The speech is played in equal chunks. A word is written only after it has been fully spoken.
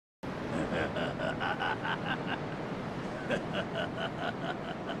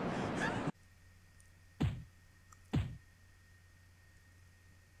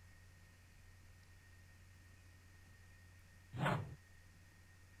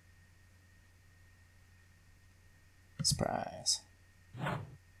Surprise.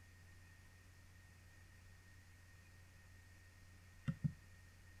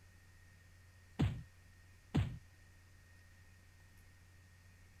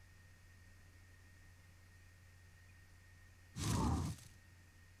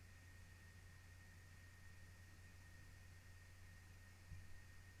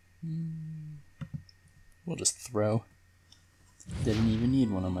 We'll just throw. Didn't even need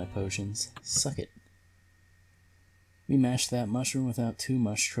one of my potions. Suck it. We mashed that mushroom without too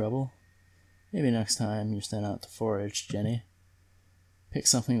much trouble. Maybe next time you're sent out to forage, Jenny. Pick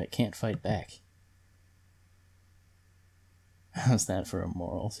something that can't fight back. How's that for a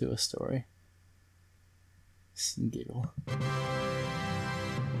moral to a story? Giggle.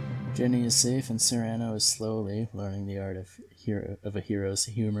 Jenny is safe and Sir Anno is slowly learning the art of a hero's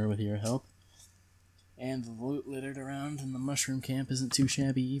humor with your help. And the loot littered around in the mushroom camp isn't too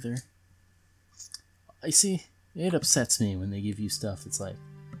shabby either. I see, it upsets me when they give you stuff that's like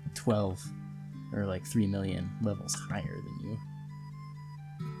 12 or like 3 million levels higher than you.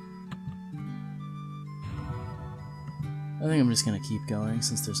 I think I'm just gonna keep going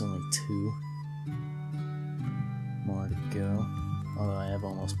since there's only 2 more to go. Although I have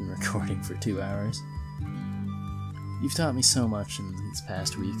almost been recording for 2 hours. You've taught me so much in these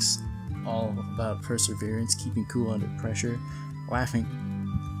past weeks. All about perseverance, keeping cool under pressure, laughing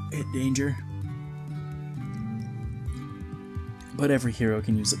at danger. But every hero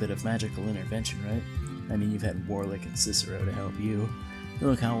can use a bit of magical intervention, right? I mean, you've had Warlick and Cicero to help you.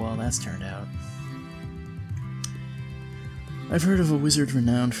 Look how well that's turned out. I've heard of a wizard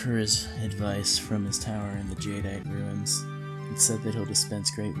renowned for his advice from his tower in the Jadeite ruins. It's said that he'll dispense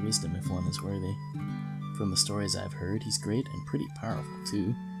great wisdom if one is worthy. From the stories I've heard, he's great and pretty powerful,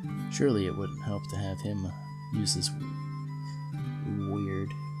 too. Surely it wouldn't help to have him use his weird,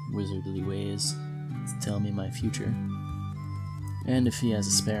 wizardly ways to tell me my future. And if he has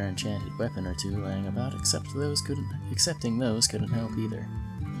a spare enchanted weapon or two laying about, accepting those couldn't help either.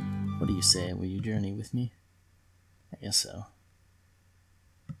 What do you say? Will you journey with me? I guess so.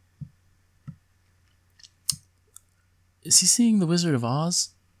 Is he seeing the Wizard of Oz?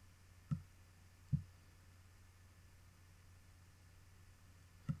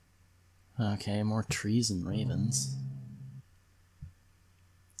 Okay, more trees and ravens.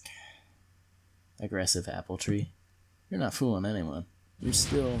 Aggressive apple tree. You're not fooling anyone. You're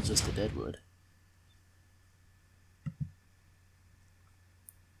still just a deadwood.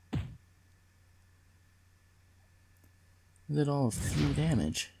 You did all of 3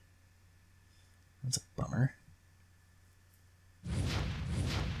 damage. That's a bummer.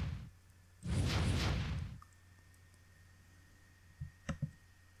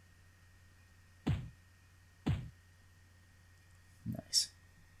 Nice.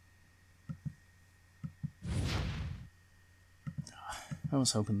 I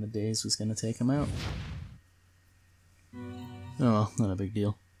was hoping the daze was going to take him out. Oh well, not a big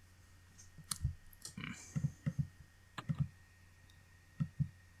deal.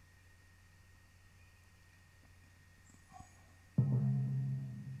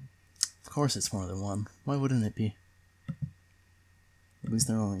 Of course it's more than one. Why wouldn't it be? At least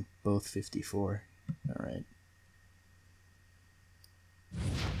they're only both 54. Alright.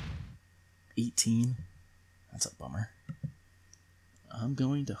 18? That's a bummer. I'm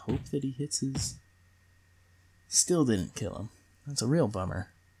going to hope that he hits his... Still didn't kill him. That's a real bummer.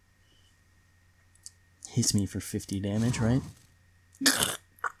 Hits me for 50 damage, right?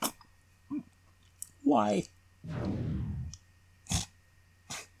 Why?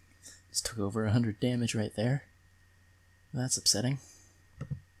 Just took over 100 damage right there. That's upsetting.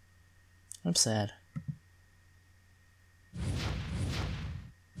 I'm sad.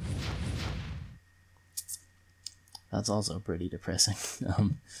 That's also pretty depressing.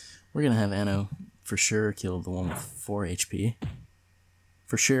 We're gonna have Anno for sure kill the one with 4 HP.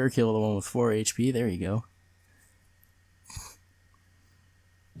 For sure kill the one with 4 HP, there you go.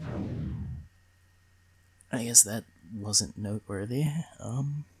 I guess that wasn't noteworthy.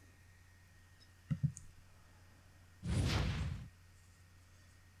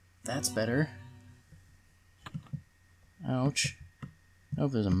 That's better. Ouch. I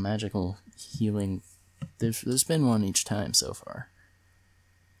hope there's a magical healing. There's been one each time so far.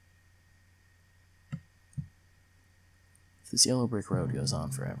 If this yellow brick road goes on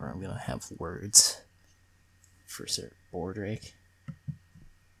forever, I'm gonna have words for Sir Bordrake.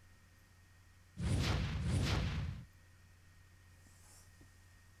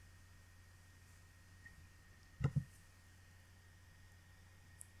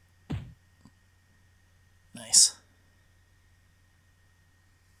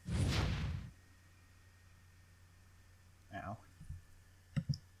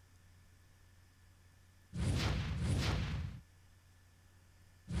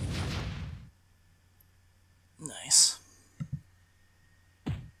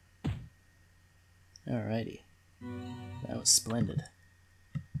 Alrighty. That was splendid.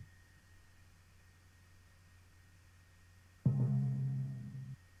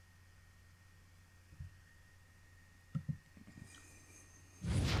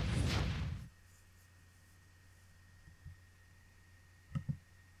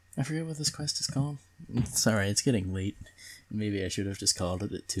 I forget what this quest is called. Sorry, it's getting late. Maybe I should have just called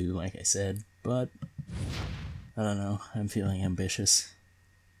it at 2, like I said, but I don't know. I'm feeling ambitious.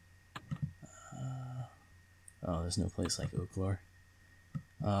 Oh, there's no place like Oaklore.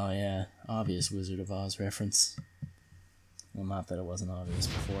 Oh yeah, obvious Wizard of Oz reference. Well, not that it wasn't obvious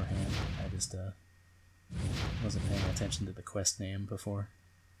beforehand. I just wasn't paying attention to the quest name before.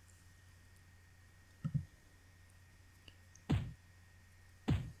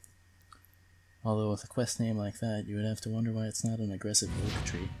 Although with a quest name like that, you would have to wonder why it's not an aggressive oak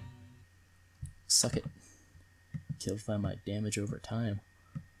tree. Suck it. Killed by my damage over time.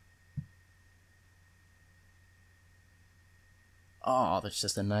 Oh, there's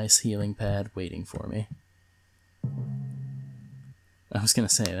just a nice healing pad waiting for me. I was gonna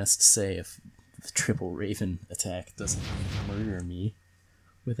say, that's to say if the triple Raven attack doesn't murder me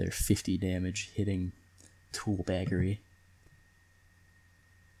with their 50 damage hitting tool baggery.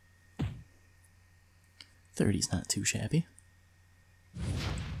 30's not too shabby.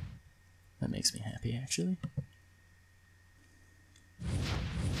 That makes me happy, actually.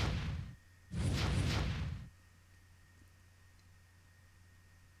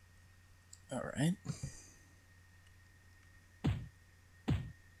 Alright.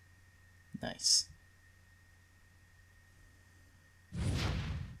 Nice.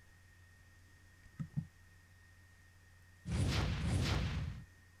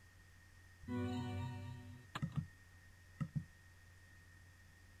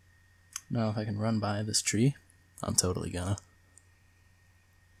 Now if I can run by this tree, I'm totally gonna.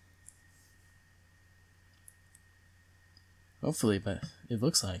 Hopefully, but it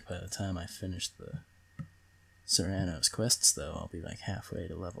looks like by the time I finish the Sir Anno's quests, though, I'll be like halfway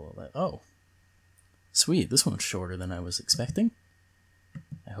to level 11. Oh! Sweet, this one's shorter than I was expecting.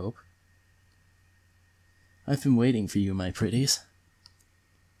 I hope. I've been waiting for you, my pretties.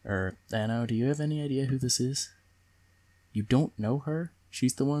 Anno, do you have any idea who this is? You don't know her?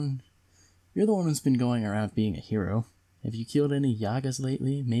 She's the one... You're the one who's been going around being a hero. Have you killed any Yagas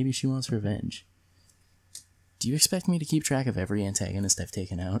lately? Maybe she wants revenge. Do you expect me to keep track of every antagonist I've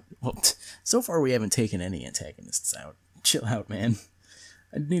taken out? Well, so far we haven't taken any antagonists out. Chill out, man.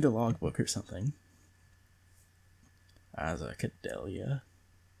 I'd need a logbook or something. Azacadelia.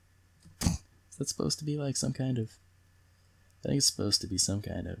 Is that supposed to be like some kind of... I think it's supposed to be some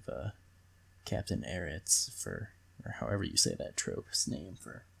kind of Captain Eretz for... Or however you say that trope's name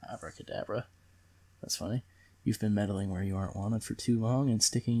for abracadabra. That's funny. You've been meddling where you aren't wanted for too long and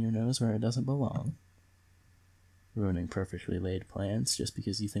sticking your nose where it doesn't belong. Ruining perfectly laid plans just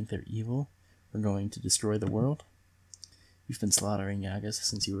because you think they're evil or going to destroy the world. You've been slaughtering Yagas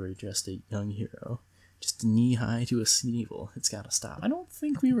since you were just a young hero. Just knee-high to a Sneevil. It's gotta stop. I don't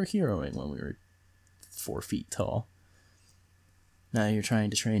think we were heroing when we were 4 feet tall. Now you're trying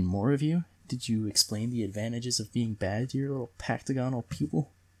to train more of you? Did you explain the advantages of being bad to your little pactagonal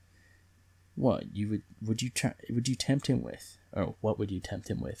pupil? What would you tempt him with? Oh, what would you tempt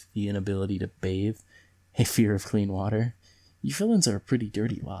him with? The inability to bathe? A fear of clean water? You villains are a pretty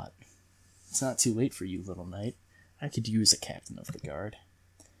dirty lot. It's not too late for you, little knight. I could use a captain of the guard.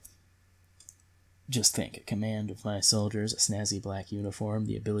 Just think, a command of my soldiers, a snazzy black uniform,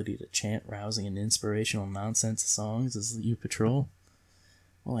 the ability to chant rousing and inspirational nonsense songs as you patrol.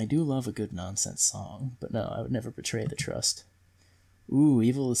 Well, I do love a good nonsense song, but no, I would never betray the trust. Ooh,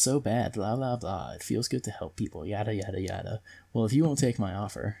 evil is so bad, blah blah blah, it feels good to help people, yada yada yada. Well, if you won't take my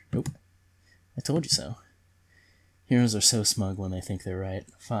offer, nope. I told you so. Heroes are so smug when they think they're right.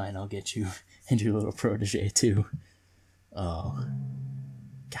 Fine, I'll get you, and your little protege too. Oh.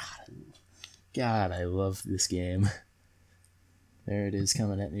 God, I love this game. There it is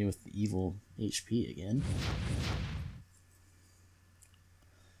coming at me with the evil HP again.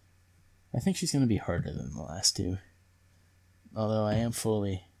 I think she's going to be harder than the last two. Although I am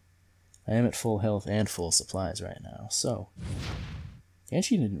at full health and full supplies right now, so... And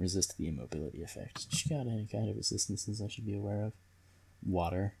she didn't resist the immobility effect. Did she got any kind of resistances I should be aware of?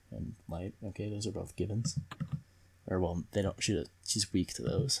 Water and light. Okay, those are both givens. Or, well, they don't... She's weak to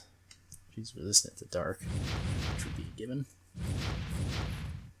those. She's resistant to dark, which would be a given.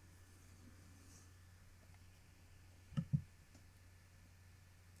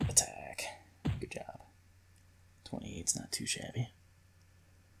 Attack. Good job. 28's not too shabby.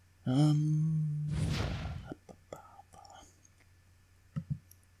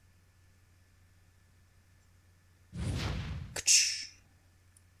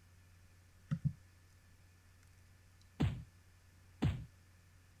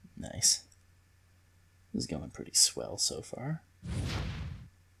 is going pretty swell so far. I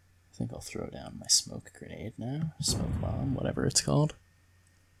think I'll throw down my smoke grenade now. Smoke bomb, whatever it's called.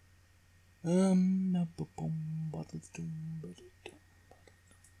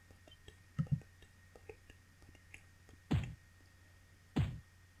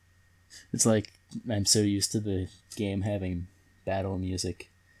 It's like I'm so used to the game having battle music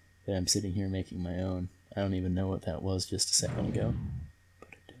that I'm sitting here making my own. I don't even know what that was just a second ago.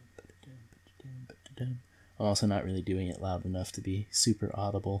 I'm also not really doing it loud enough to be super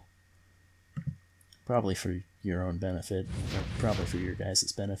audible. Probably for your own benefit, or probably for your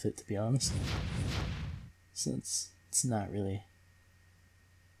guys' benefit, to be honest. Since it's not really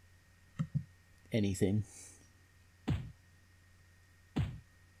anything.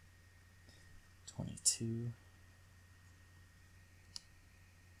 22.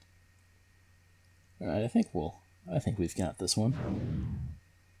 Alright, I think we've got this one.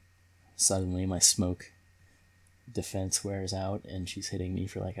 Suddenly my smoke defense wears out and she's hitting me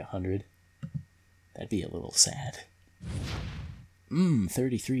for like 100. That'd be a little sad.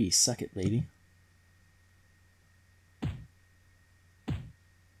 33, suck it, lady.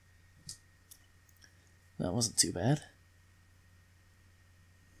 That wasn't too bad.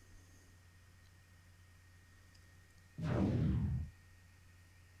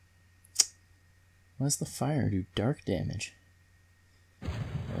 Why does the fire do dark damage?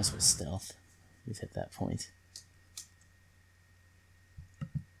 This was stealth. We've hit that point.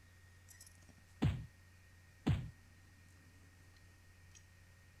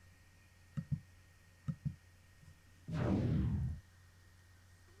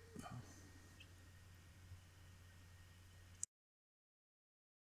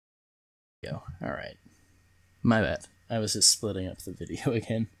 Go. Alright. My bad. I was just splitting up the video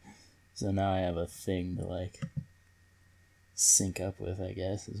again. So now I have a thing to like sync up with, I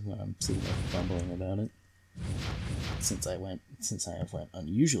guess, is when I'm sitting there fumbling about it. Since I have went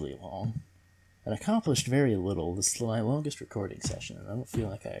unusually long and accomplished very little. This is my longest recording session, and I don't feel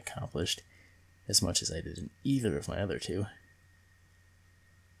like I accomplished as much as I did in either of my other two.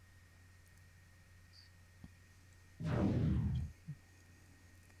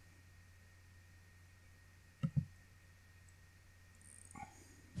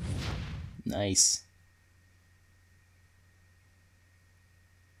 Nice.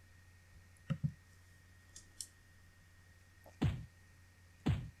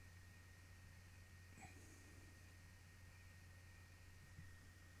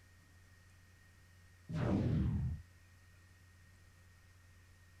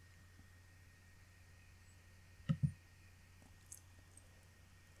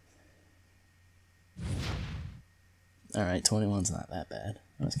 Alright, 21's not that bad.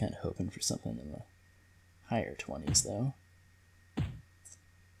 I was kind of hoping for something in the higher 20s, though.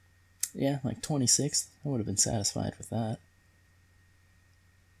 Yeah, like 26. I would have been satisfied with that.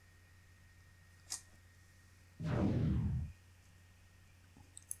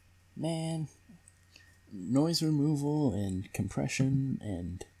 Man, noise removal and compression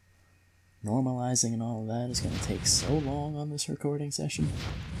and normalizing and all of that is going to take so long on this recording session.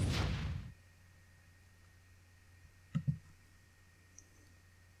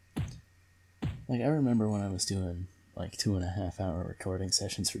 Like, I remember when I was doing like 2.5-hour recording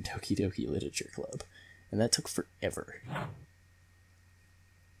sessions for Doki Doki Literature Club, and that took forever.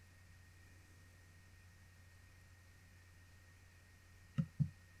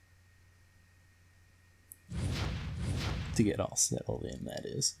 To get all settled in, that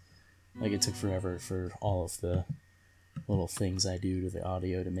is. Like, it took forever for all of the little things I do to the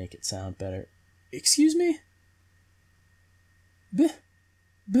audio to make it sound better. Excuse me?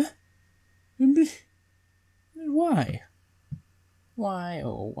 Why? Why,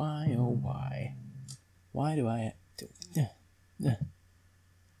 oh, why, oh, why? Why do I...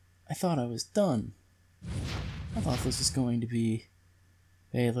 I thought I was done. I thought this was going to be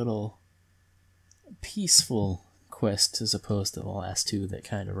a little peaceful quest as opposed to the last two that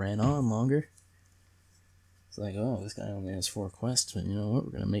kind of ran on longer. It's like, oh, this guy only has 4 quests, but you know what?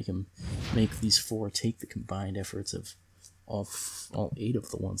 We're going to make these 4 take the combined efforts of all 8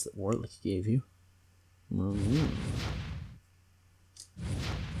 of the ones that Warlick gave you. My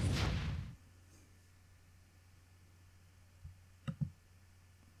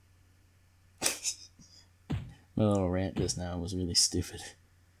little rant just now was really stupid.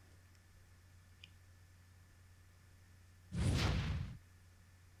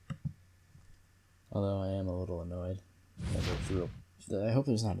 Although I am a little annoyed. I hope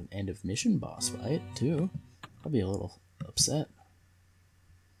there's not an end of mission boss fight, too. I'll be a little upset.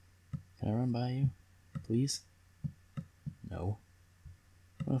 Can I run by you? Please? No.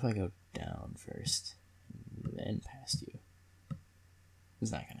 What if I go down first? then past you.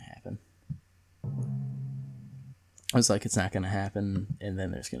 It's not gonna happen. It's like it's not gonna happen, and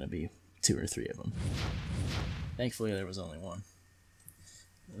then there's gonna be 2 or 3 of them. Thankfully, there was only one.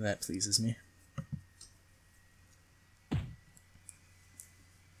 That pleases me.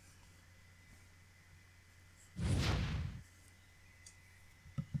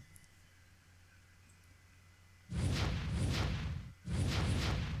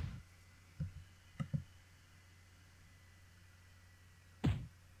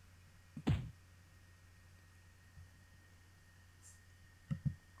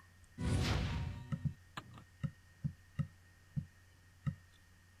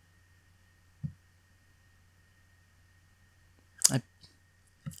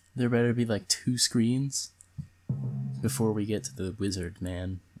 There better be like 2 screens before we get to the wizard,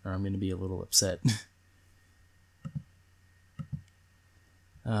 man, or I'm gonna be a little upset. Is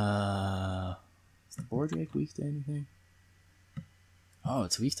the boar drake weak to anything? Oh,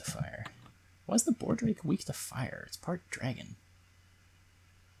 it's weak to fire. Why is the boar drake weak to fire? It's part dragon.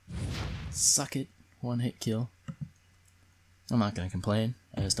 Suck it. 1 hit kill. I'm not gonna complain.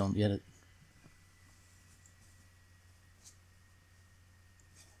 I just don't get it.